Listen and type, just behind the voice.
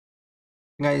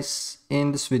Guys,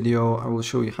 in this video I will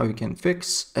show you how you can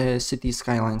fix Cities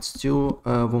Skylines 2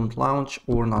 won't launch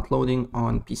or not loading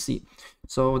on PC.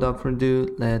 So without further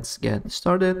ado, let's get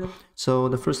started. So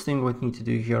the first thing what you need to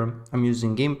do here, I'm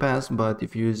using Game Pass, but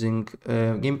if you're using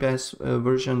Game Pass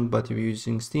version, but if you're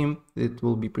using Steam, it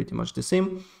will be pretty much the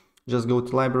same. Just go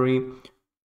to library,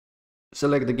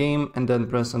 select the game, and then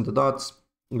press on the dots,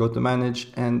 go to manage,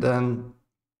 and then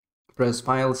press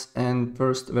files, and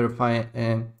first verify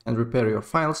and repair your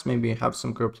files. Maybe you have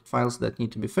some corrupted files that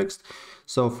need to be fixed.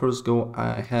 So first go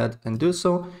ahead and do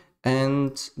so,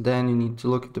 and then you need to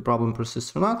look if the problem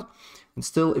persists or not. And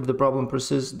still, if the problem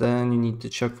persists, then you need to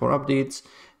check for updates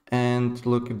and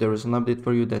look if there is an update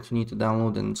for you that you need to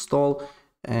download and install.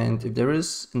 And if there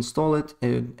is, install it,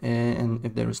 and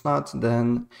if there is not,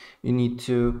 then you need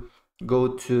to go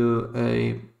to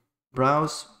a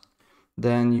browse.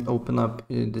 Then you open up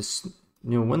this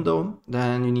new window.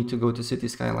 Then you need to go to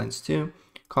Cities Skylines 2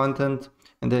 content,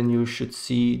 and then you should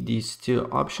see these two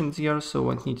options here. So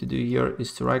what you need to do here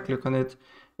is to right click on it,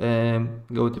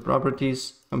 go to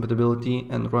properties, compatibility,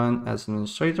 and run as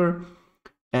administrator,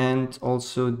 and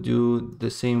also do the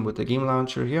same with the game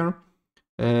launcher here,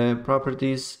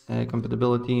 properties,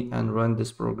 compatibility, and run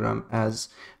this program as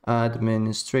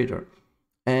administrator.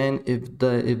 And if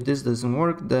this doesn't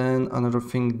work, then another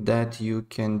thing that you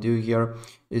can do here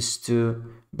is to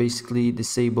basically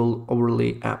disable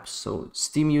overlay apps. So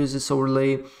Steam uses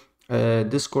overlay,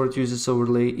 Discord uses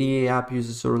overlay, EA app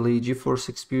uses overlay, GeForce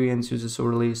Experience uses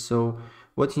overlay. So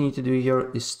what you need to do here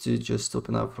is to just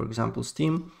open up, for example,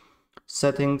 Steam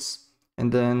settings,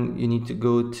 and then you need to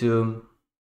go to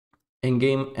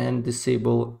in-game and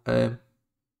disable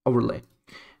overlay,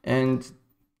 and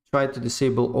try to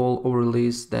disable all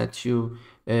overlays that you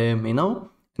may know,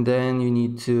 and then you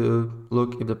need to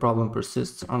look if the problem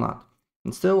persists or not.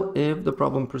 And still, if the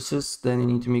problem persists, then you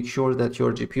need to make sure that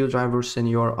your GPU drivers and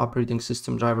your operating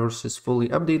system drivers is fully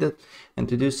updated. And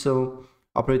to do so,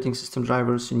 operating system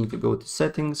drivers, you need to go to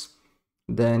settings,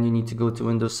 then you need to go to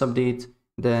Windows Update,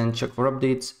 then check for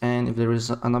updates, and if there is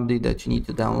an update that you need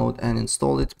to download and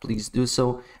install it, please do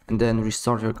so, and then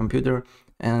restart your computer.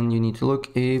 And you need to look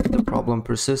if the problem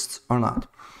persists or not.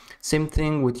 Same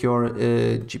thing with your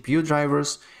GPU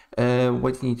drivers.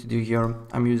 What you need to do here,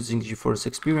 I'm using GeForce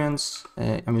Experience,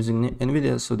 I'm using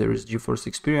NVIDIA, so there is GeForce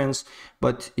Experience,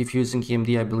 but if you're using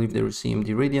AMD, I believe there is AMD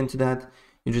Radeon to that.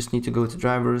 You just need to go to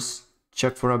drivers,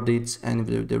 check for updates, and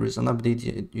if there is an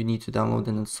update you need to download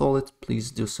and install it,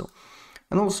 please do so.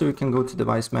 And also you can go to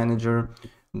Device Manager,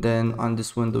 then on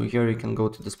this window here you can go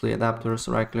to Display Adapters,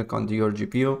 right click on your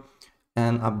GPU,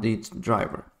 and update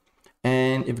driver.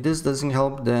 And if this doesn't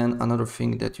help, then another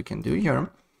thing that you can do here,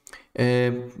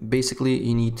 basically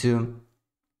you need to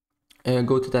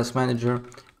go to Task Manager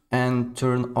and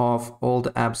turn off all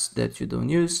the apps that you don't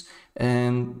use.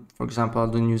 And for example, I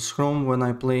don't use Chrome when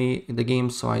I play the game,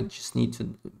 so I just need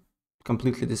to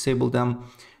completely disable them.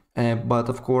 But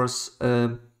of course,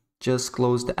 just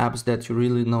close the apps that you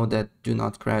really know that do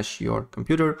not crash your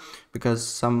computer, because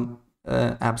some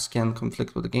apps can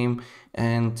conflict with the game,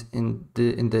 and in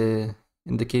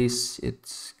the case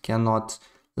it cannot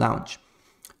launch,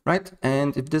 right?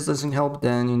 And if this doesn't help,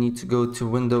 then you need to go to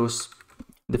Windows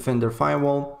Defender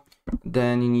Firewall,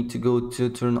 then you need to go to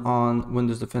turn on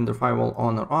Windows Defender Firewall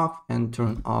on or off, and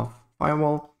turn off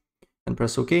firewall, and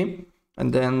press OK.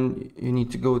 And then you need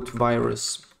to go to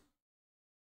virus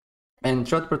and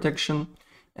threat protection,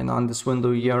 and on this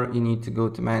window here you need to go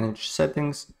to manage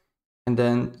settings, and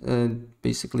then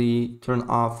basically turn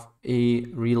off a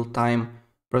real-time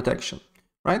protection,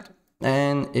 right?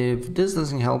 And if this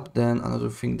doesn't help, then another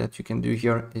thing that you can do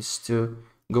here is to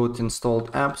go to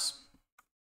installed apps,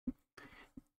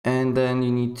 and then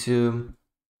you need to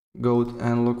go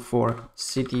and look for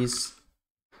Cities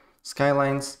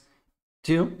Skylines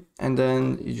 2, and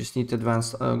then you just need to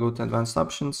go to advanced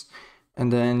options,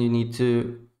 and then you need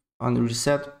to on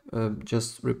reset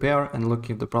just repair and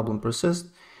look if the problem persists.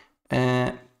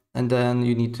 And then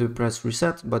you need to press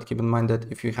reset, but keep in mind that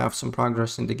if you have some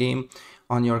progress in the game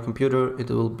on your computer, it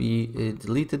will be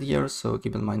deleted here, so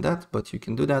keep in mind that, but you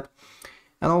can do that.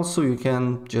 And also you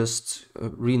can just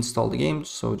reinstall the game,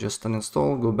 so just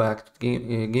uninstall, go back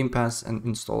to Game Pass and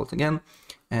install it again,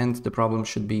 and the problem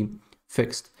should be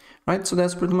fixed. Right, so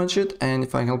that's pretty much it, and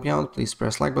if I help you out, please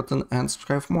press like button and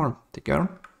subscribe for more. Take care.